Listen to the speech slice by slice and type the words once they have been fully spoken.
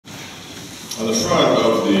On the front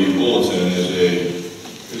of the bulletin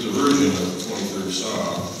is a version of the 23rd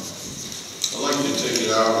Psalm. I'd like you to take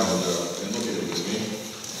it out and look at it with me.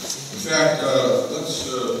 In fact, let's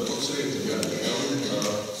say it together.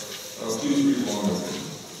 Please read along with me.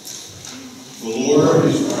 The Lord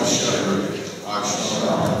is my shepherd, I shall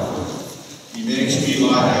not want. He makes me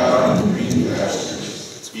lie down in green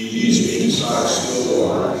pastures. He leads me beside still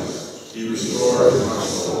waters. He restores my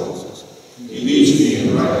soul. He leads me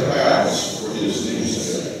in right paths for his name's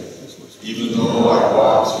sake. Even though I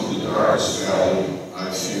walk through the darkest valley,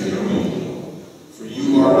 I fear no evil. For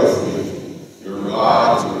you are with me. Your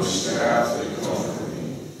rod and your staff, they comfort me.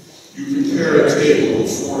 You prepare a table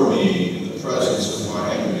before me in the presence of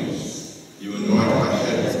my enemies. You anoint my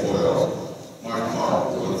head with oil. My cup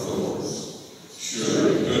overflows.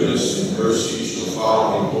 Surely goodness and mercy shall follow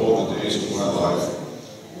me all the days of my life.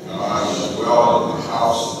 And I will dwell in the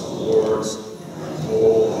house of the Lord my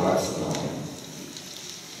whole life long.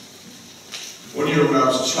 One year when I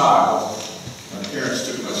was a child, my parents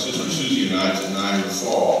took my sister Susie and I to Niagara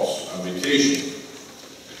Falls on vacation.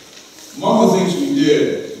 Among the things we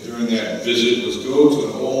did during that visit was go to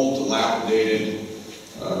an old, dilapidated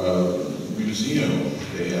museum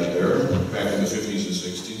they had there back in the 50s and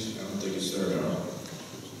 60s. I don't think it's there now.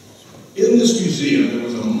 In this museum, there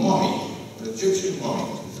was a mummy, an Egyptian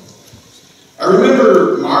mummy. I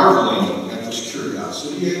remember marveling at this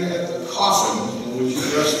curiosity and at the coffin in which he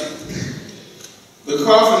rested. The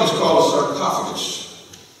coffin is called a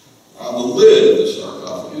sarcophagus. On the lid of the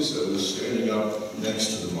sarcophagus that was standing up next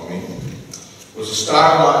to the mummy was a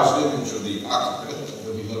stylized image of the occupant,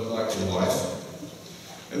 what he looked like in life,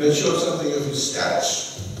 and it showed something of his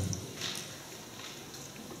status.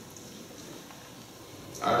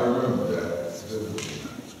 I remember that vividly.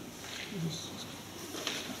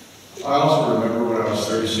 I also remember when I was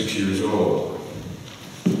 36 years old.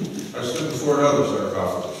 I stood before another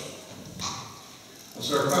sarcophagus. A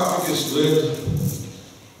sarcophagus lid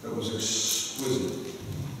that was exquisite.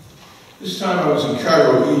 This time I was in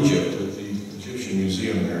Cairo, Egypt, at the Egyptian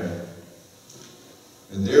Museum there.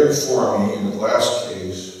 And there before me, in a glass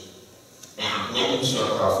case, was a golden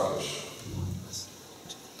sarcophagus.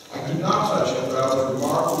 I could not touch it, but I was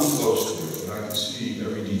remarkably close to it, and I could see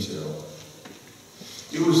every detail.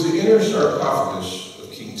 It was the inner sarcophagus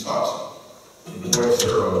of King Tut, the boy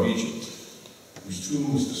pharaoh of Egypt, whose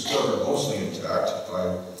tomb was discovered mostly intact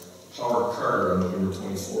by Howard Carter on November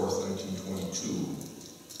 24th, 1922.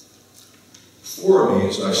 Before me,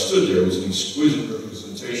 as I stood there, was an exquisite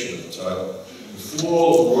representation of Tut,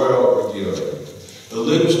 full of royal regalia. The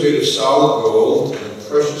lid was made of solid gold, and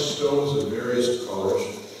precious stones of various colors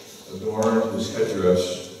adorned his headdress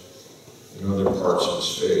and other parts of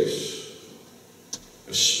his face.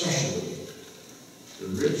 Especially the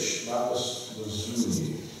rich lapis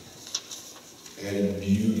lazuli added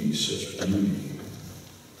beauty, such beauty.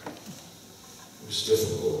 It was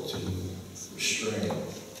difficult to restrain.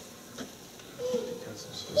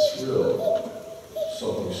 The thrill,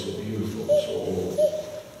 something so beautiful, so old.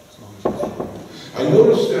 I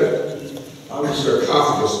noticed that on the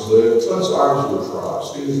sarcophagus lid, Tut's arms were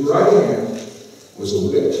crossed. In his right hand was a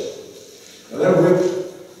whip. And that whip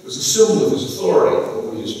was a symbol of his authority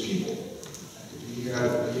over his people.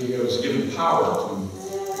 He was given power to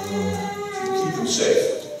keep them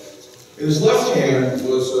safe. In his left hand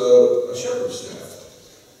was a shepherd's staff.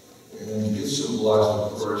 And it symbolized,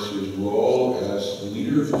 of course, his role as the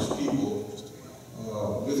leader of his people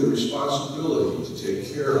with a responsibility to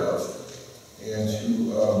take care of and to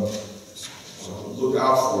look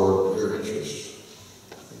out for their interests.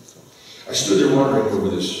 I stood there wondering over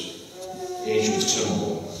this ancient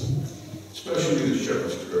symbol, especially the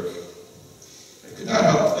shepherd's crook. I could not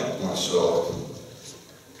help think to myself,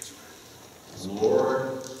 the Lord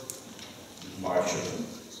is my shepherd.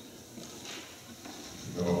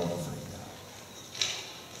 No.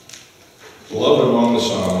 Beloved among the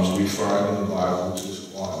Psalms, we find in the Bible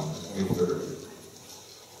just one, the 23rd.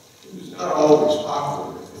 It was not always popular,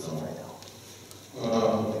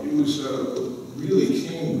 It was really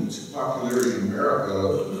came to popularity in America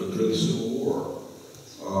during the Civil War.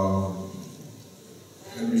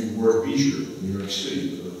 Henry Ward Beecher in New York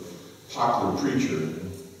City was a popular preacher.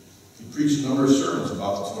 He preached a number of sermons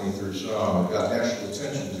about the 23rd Psalm and got national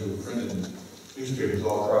attention to printed in newspapers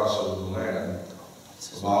all across the land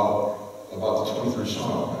about the 23rd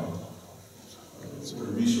Psalm and what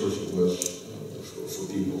a resource it was for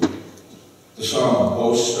people. The Psalm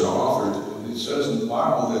boasts an author. It says in the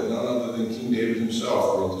Bible that none other than King David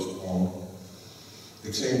himself wrote this poem.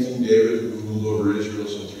 The same King David who ruled over Israel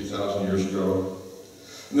some 3,000 years ago.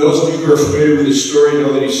 And those of you who are familiar with his story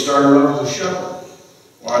know that he started off as a shepherd,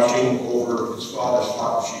 watching over his father's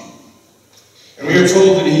flock of sheep. And we are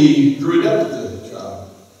told that he grew adept at the job.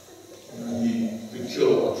 And he could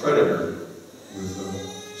kill a predator with a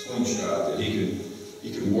slingshot, that he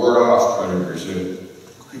could ward off predators. And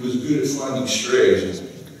he was good at finding strays and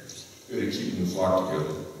good at keeping the flock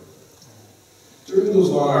together. During those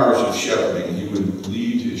long hours of shepherding, he would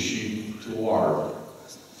lead his sheep to water.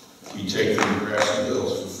 He'd take them to grassy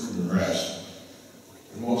hills for food and rest.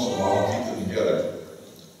 And most of all, keep them together.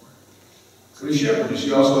 But as shepherds,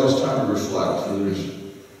 he also has time to reflect.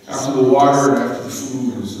 After the water and after the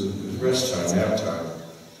food, it was rest time, nap time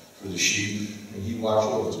for the sheep, and he'd watch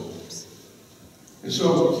over them. And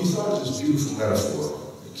so he thought of this beautiful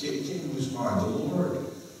metaphor. It came to his mind. The Lord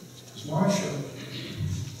is my shepherd.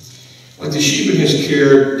 Like the sheep in his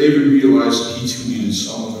care, David realized that he too needed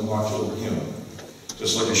someone to watch over him.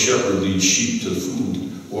 Just like a shepherd leads sheep to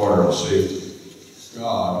food, water, and safety,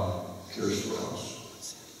 God cares for us.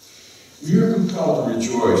 We are compelled to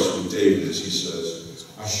rejoice with David as he says,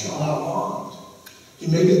 I shall not want. He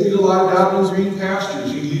maketh me to lie down in green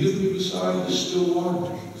pastures. He leadeth me beside the still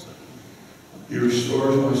waters. He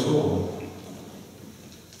restores my soul.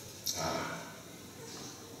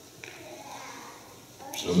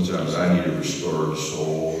 Sometimes I need a restored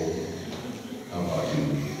soul. How about you?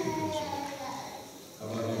 How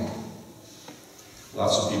about you?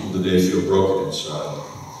 Lots of people today feel broken inside.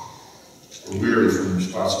 Or weary from the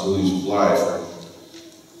responsibilities of life,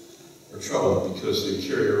 or troubled because they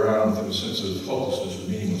carry around with them a sense of hopelessness or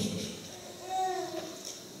meaninglessness.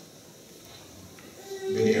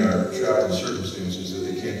 Many are trapped in circumstances that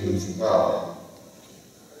they can't do anything about.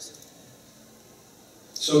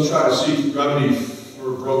 Some try to seek remedy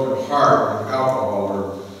for a broken heart with alcohol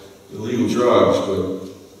or illegal drugs, but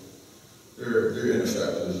they're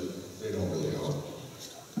ineffective. They don't really help.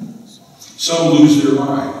 Some lose their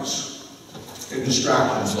minds in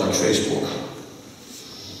distractions like Facebook.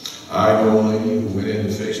 I know a lady who went into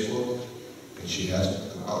Facebook and she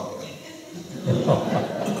hasn't come out yet.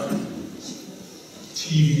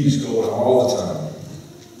 TV is going all the time.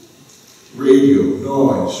 Radio,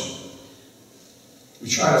 noise. We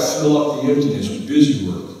try to fill up the emptiness with busy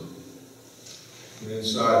work. And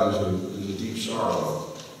inside there's a deep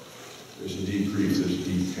sorrow. There's a deep grief. There's a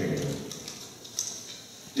deep pain.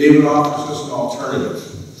 David offers us an alternative.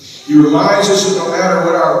 He reminds us that no matter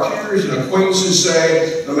what our peers and acquaintances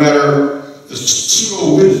say, no matter the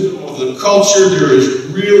pseudo wisdom of the culture, there is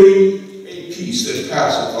really a peace that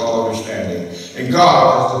passeth all understanding. And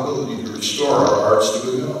God has the ability to restore our hearts to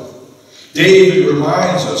good health. David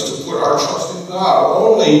reminds us to put our trust in God.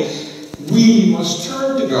 Only we must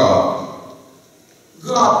turn to God.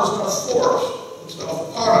 God does not force himself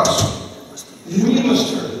upon us. We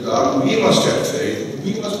must turn to God. We must have faith.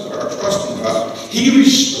 We must put our trust in God. He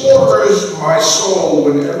restores my soul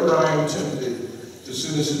whenever I am tempted to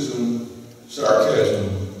cynicism, sarcasm,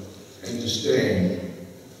 and disdain.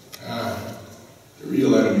 The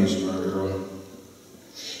real enemies of our era.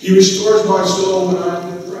 He restores my soul when I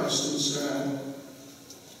am depressed and sad.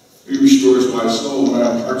 He restores my soul when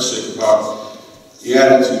I'm heartsick about the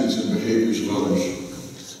attitudes and behaviors of others.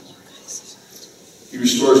 He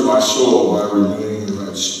restores my soul by renewing the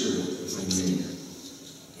right spirit within me.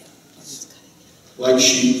 Like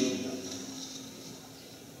sheep.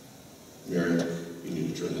 Mary, you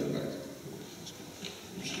need to turn that back.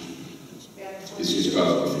 It's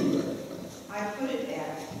causing feedback. I put it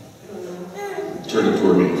back. Turn it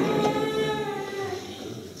toward me.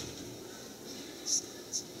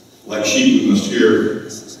 Like sheep, we must hear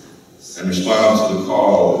and respond to the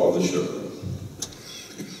call of the shepherd.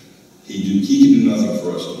 He can do nothing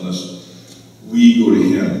for us unless we go to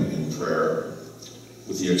him in prayer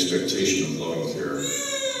with the expectation of loving care.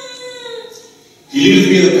 He leadeth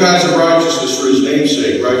me in the paths of righteousness for his name's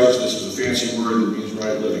sake. Righteousness is a fancy word that means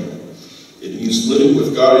right living. It means living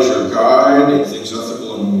with God as your guide in things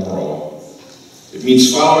ethical and moral. It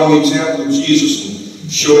means following the example of Jesus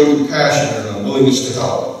and showing compassion and a willingness to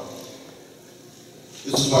help.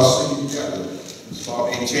 This is about sticking together. It's about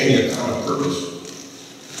maintaining a common purpose.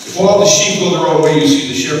 If all the sheep go their own way, you see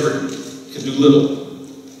the shepherd can do little.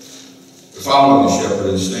 But following the shepherd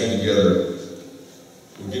and staying together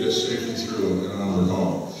will get us safely through and on we're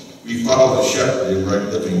home. We follow the shepherd in right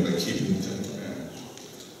living by keeping the Ten Commandments.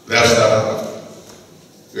 That's not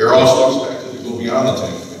enough. We are also expected to go beyond the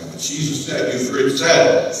Ten Commandments. Jesus said, you've heard it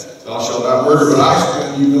said, thou shalt not murder, but I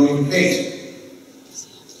stand you knowing hate.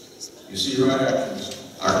 You see, right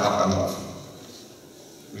actions are not enough.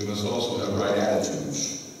 We must also have right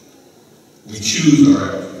attitudes. We choose our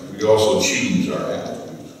attitudes. We also choose our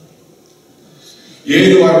attitudes.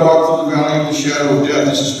 Yea, though I walk through the valley of the shadow of death,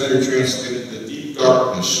 this is better translated, the deep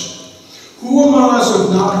darkness. Who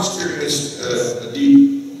have not experienced a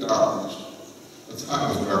deep darkness, a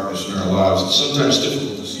time of darkness in our lives. It's sometimes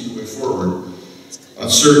difficult to see the way forward.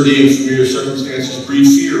 Uncertainty and familiar circumstances breed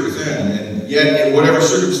fear within, and yet in whatever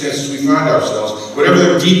circumstances we find ourselves,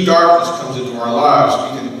 whatever the deep darkness comes into our lives,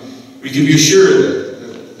 we can be assured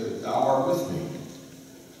that thou art with me.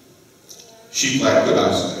 Sheep lack good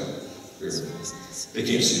eyesight. They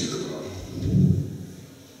can't see very well.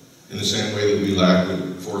 In the same way that we lack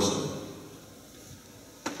good foresight.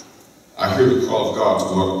 I hear the call of God to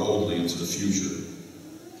walk boldly into the future,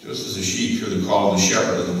 just as the sheep hear the call of the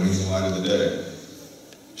shepherd in the waning light of the day.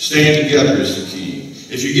 Staying together is the key.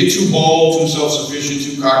 If you get too bold, too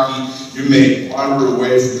self-sufficient, too cocky, you may wander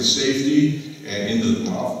away from the safety and into the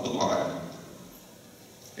mouth of the lion.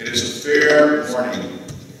 It is a fair warning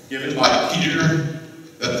given by Peter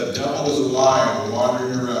that the devil is a lion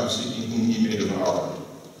wandering around seeking whom he may devour.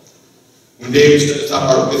 When David said,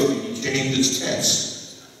 "Thou with me," he changed his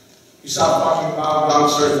tense. He stopped talking about God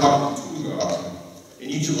and started talking to God. And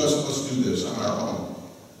each of us must do this on our own.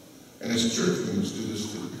 And as a church, we must do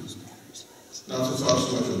this too. Not to talk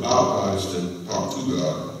so much about God as to talk to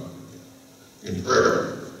God in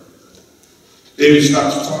prayer. David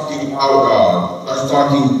stops talking about God, starts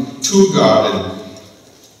talking to God,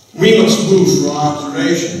 and we must move from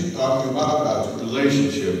observation, talking about God, to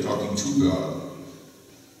relationship, talking to God.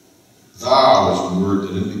 Thou is a word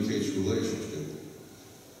that indicates relationship.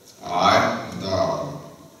 I and thou,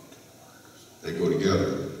 they go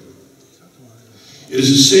together. It is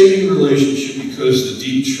a saving relationship because the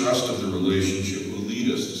deep trust of the relationship will lead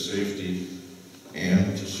us to safety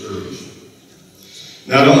and to service.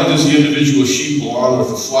 Not only does the individual sheep belong with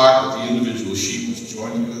the flock, but the individual sheep must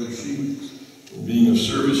join the other sheep. In being of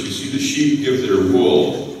service, you see the sheep give their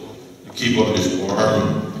wool to keep others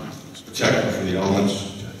warm, protect them from the elements.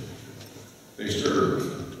 They serve.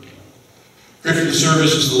 Christian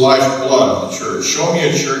service is the lifeblood of the church. Show me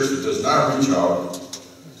a church that does not reach out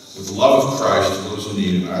with the love of Christ to those in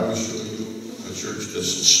need, and I will show you a church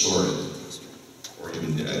that's distorted or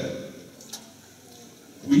even dead.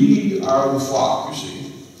 We are the flock, you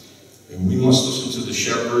see, and we must listen to the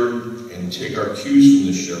shepherd and take our cues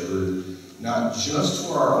from the shepherd, not just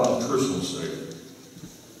for our own personal sake,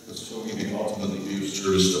 but so we may ultimately be of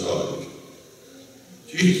service to others.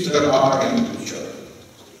 Jesus said, "I am the shepherd."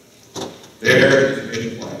 There is a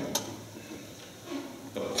big plan.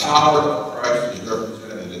 The power of Christ is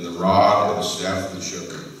represented in the rod and the staff of the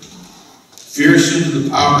shepherd. Fierce into the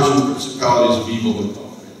powers and principalities of evil with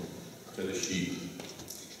comfort to the sheep.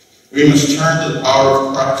 We must turn to the power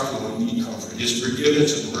of Christ when we need comfort. His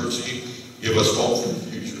forgiveness and mercy give us hope for the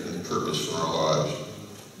future and purpose for our lives.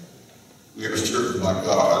 We are served by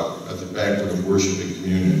God at the banquet of worship and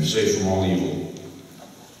communion, safe from all evil.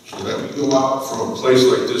 So that we go out from a place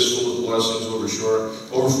like this full of blessings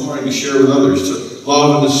overflowing to share with others. To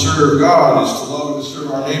love and to serve God is to love and to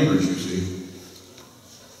serve our neighbors, you see.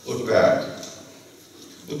 Look back.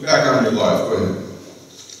 Look back on your life. Go ahead.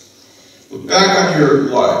 Look back on your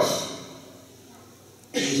life.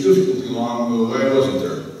 It was difficulty long away, wasn't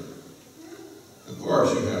there? Of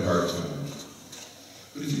course, you had hard times.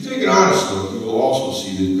 But if you take an honest look, you will also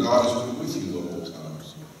see that God has been with you the whole time.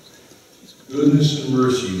 Goodness and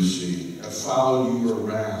mercy, you see, have followed you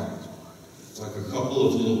around like a couple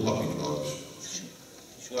of little puppy dogs,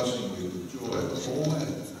 blessing you with joy the whole way.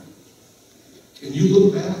 Can you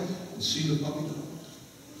look back and see the puppy dogs?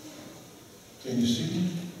 Can you see them?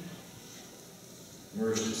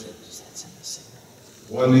 Mercy.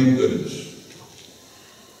 One named goodness.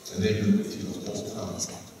 And they've been with you the whole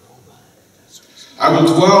time. I will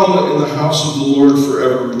dwell in the house of the Lord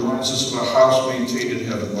forever reminds us of a house maintained in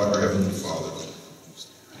heaven by our Heavenly Father.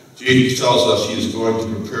 Jesus tells us he is going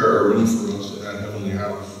to prepare a room for us in that heavenly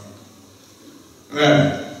house.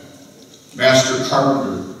 Amen. Master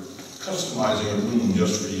carpenter, customizing a room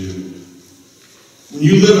just for you. When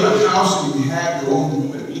you live in a house and you have your own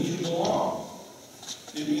room, it means you belong.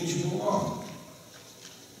 It means you belong.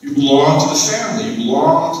 You belong to the family. You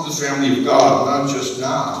belong to the family of God, not just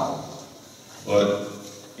now, but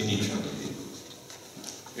in eternity.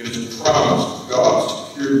 It is a promise of God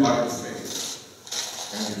secured by your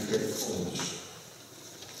faith and your faithfulness.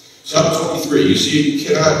 Psalm 23, you see, it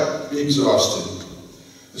cannot be exhausted.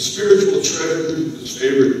 The spiritual treasure, his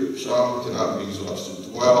favorite psalm, cannot be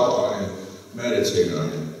exhausted. Dwell on it, meditate on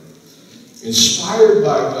it. Inspired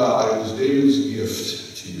by God, it was David's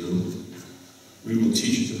gift to you. We will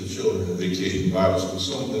teach it to the children at Vacation Bible School.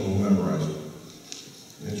 Some of them will memorize it.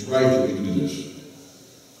 And it's right that we do this.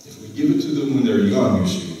 If we give it to them when they're young, you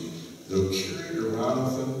see, they'll carry it around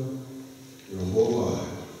with them their whole life.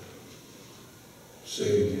 Say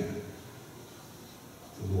it again.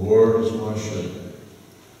 is my shepherd,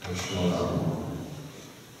 I shall not want.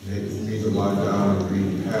 He maketh me to lie down in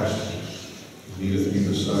green pastures. He leadeth me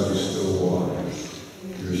beside the still waters.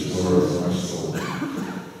 He restoreth my soul.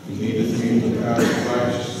 He leadeth me in the path of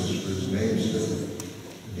righteousness for his name's sake.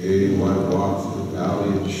 Yea, though I walk through the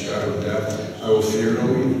valley of the shadow of death, I will fear no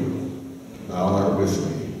evil. Thou art with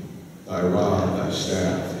me. Thy rod, thy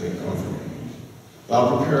staff, they comfort me.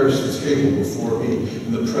 Thou preparest a table before me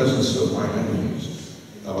in the presence of my enemies.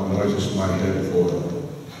 Thou anointest my head with oil.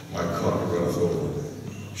 My cup runneth over.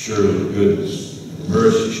 Surely goodness and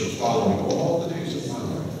mercy shall follow me all the days of my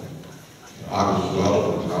life. And I will